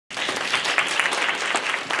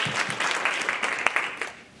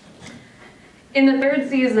In the third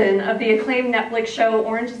season of the acclaimed Netflix show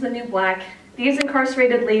Orange is the New Black, these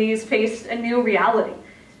incarcerated ladies faced a new reality: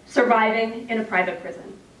 surviving in a private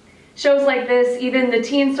prison. Shows like this, even the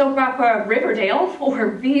teen soap opera Riverdale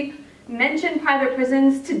or Veep, mention private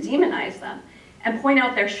prisons to demonize them and point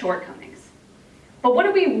out their shortcomings. But what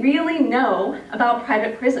do we really know about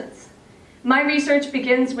private prisons? My research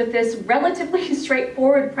begins with this relatively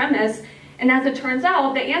straightforward premise, and as it turns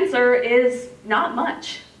out, the answer is not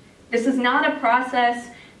much. This is not a process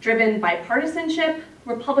driven by partisanship.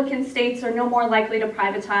 Republican states are no more likely to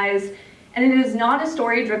privatize, and it is not a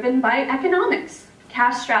story driven by economics.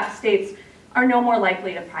 Cash-strapped states are no more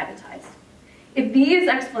likely to privatize. If these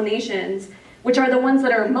explanations, which are the ones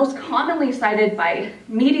that are most commonly cited by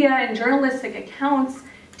media and journalistic accounts,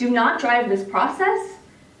 do not drive this process,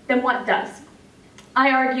 then what does?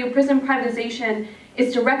 I argue prison privatization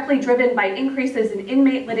is directly driven by increases in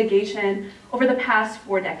inmate litigation over the past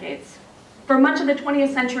 4 decades. For much of the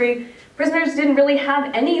 20th century, prisoners didn't really have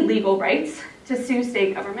any legal rights to sue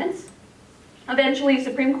state governments. Eventually,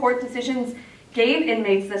 Supreme Court decisions gave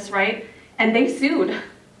inmates this right, and they sued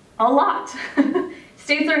a lot.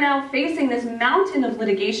 States are now facing this mountain of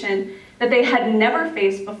litigation that they had never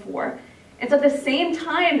faced before. It's at the same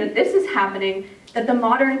time that this is happening that the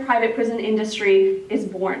modern private prison industry is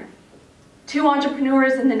born. 2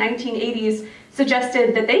 entrepreneurs in the 1980s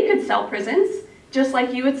suggested that they could sell prisons just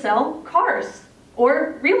like you would sell cars,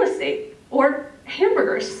 or real estate, or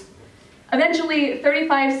hamburgers. Eventually,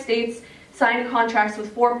 35 states signed contracts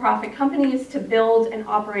with for-profit companies to build and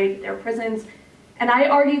operate their prisons, and I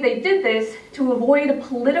argue they did this to avoid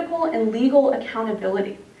political and legal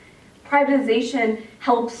accountability. Privatization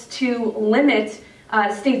helps to limit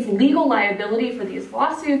states' legal liability for these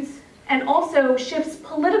lawsuits, and also shifts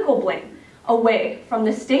political blame away from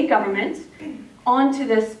the state government onto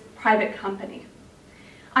this private company.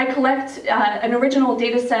 I collect an original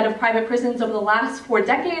data set of private prisons over the last 4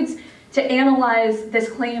 decades to analyze this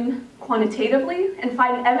claim quantitatively and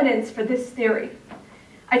find evidence for this theory.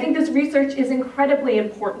 I think this research is incredibly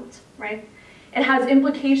important, right? It has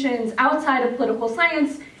implications outside of political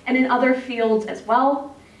science and in other fields as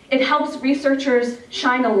well. It helps researchers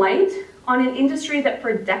shine a light on an industry that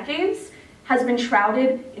for decades has been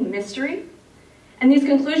shrouded in mystery. And these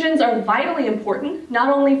conclusions are vitally important,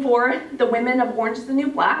 not only for the women of Orange is the New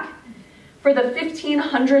Black, for the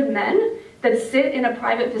 1,500 men that sit in a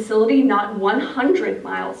private facility not 100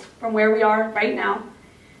 miles from where we are right now,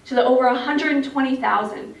 to the over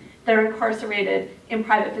 120,000 that are incarcerated in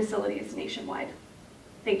private facilities nationwide.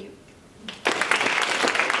 Thank you.